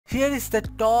Here is the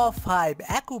top 5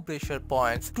 acupressure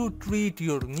points to treat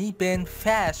your knee pain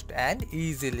fast and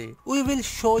easily. We will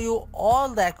show you all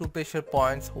the acupressure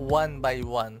points one by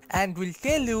one and will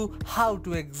tell you how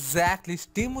to exactly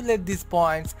stimulate these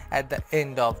points at the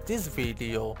end of this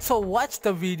video. So watch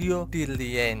the video till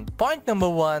the end. Point number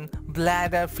 1,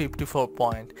 bladder 54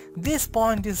 point. This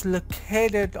point is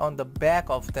located on the back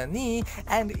of the knee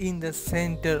and in the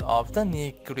center of the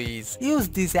knee crease. Use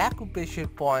this acupressure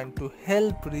point to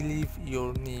help relieve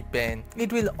your knee pain.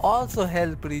 It will also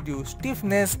help reduce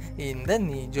stiffness in the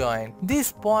knee joint.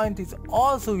 This point is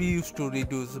also used to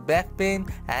reduce back pain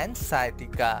and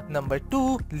sciatica. Number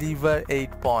 2, liver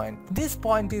 8 point. This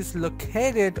point is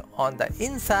located on the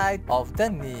inside of the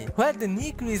knee, where the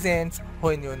knee crease ends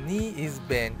when your knee is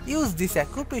bent. Use this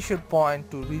acupressure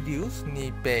point to reduce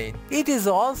knee pain. It is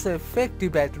also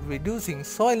effective at reducing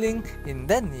swelling in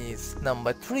the knees.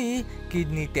 Number 3,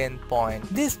 kidney 10 point.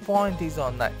 This point is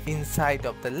on the inside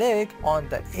of the leg on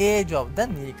the edge of the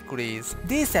knee crease.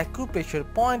 This acupressure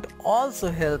point also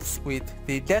helps with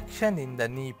reduction in the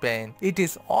knee pain. It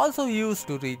is also used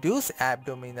to reduce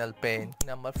abdominal pain.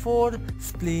 Number 4,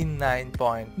 spleen 9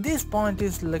 point. This point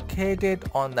is located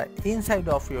on the inside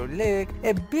of your leg,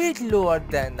 a bit lower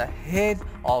than the head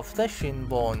of the shin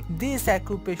bone. This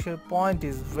acupressure point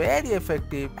is very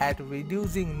effective at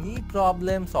reducing knee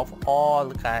problems of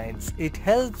all kinds. It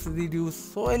helps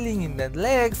reduce swelling in the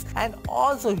legs and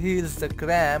also heals the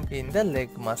cramp in the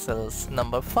leg muscles.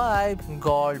 Number 5,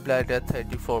 gallbladder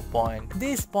 34 point.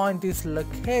 This point is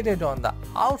located on the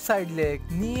outside leg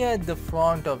near the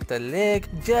front of the leg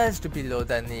just below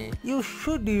the knee. You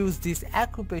should use this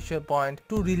acupressure point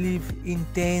to relieve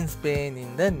intense pain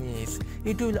in the knees.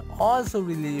 It will also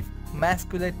relieve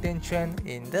muscular tension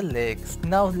in the legs.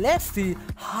 Now let's see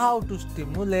how to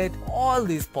stimulate all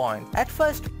these points. At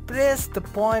first, press the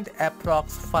point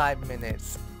approx 5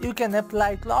 minutes. You can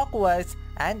apply clockwise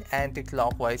and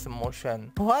anti-clockwise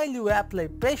motion. While you apply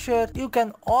pressure, you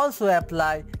can also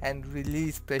apply and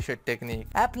release pressure technique.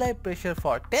 Apply pressure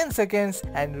for 10 seconds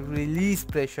and release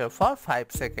pressure for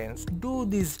 5 seconds. Do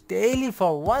this daily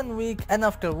for 1 week, and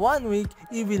after 1 week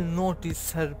you will notice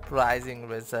surprising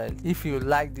results. If you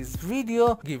like this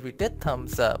video, give it a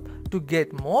thumbs up. To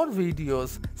get more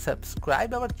videos,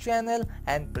 subscribe our channel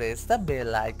and press the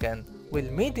bell icon.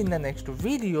 We'll meet in the next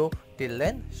video. Till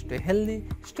then, stay healthy,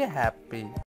 stay happy.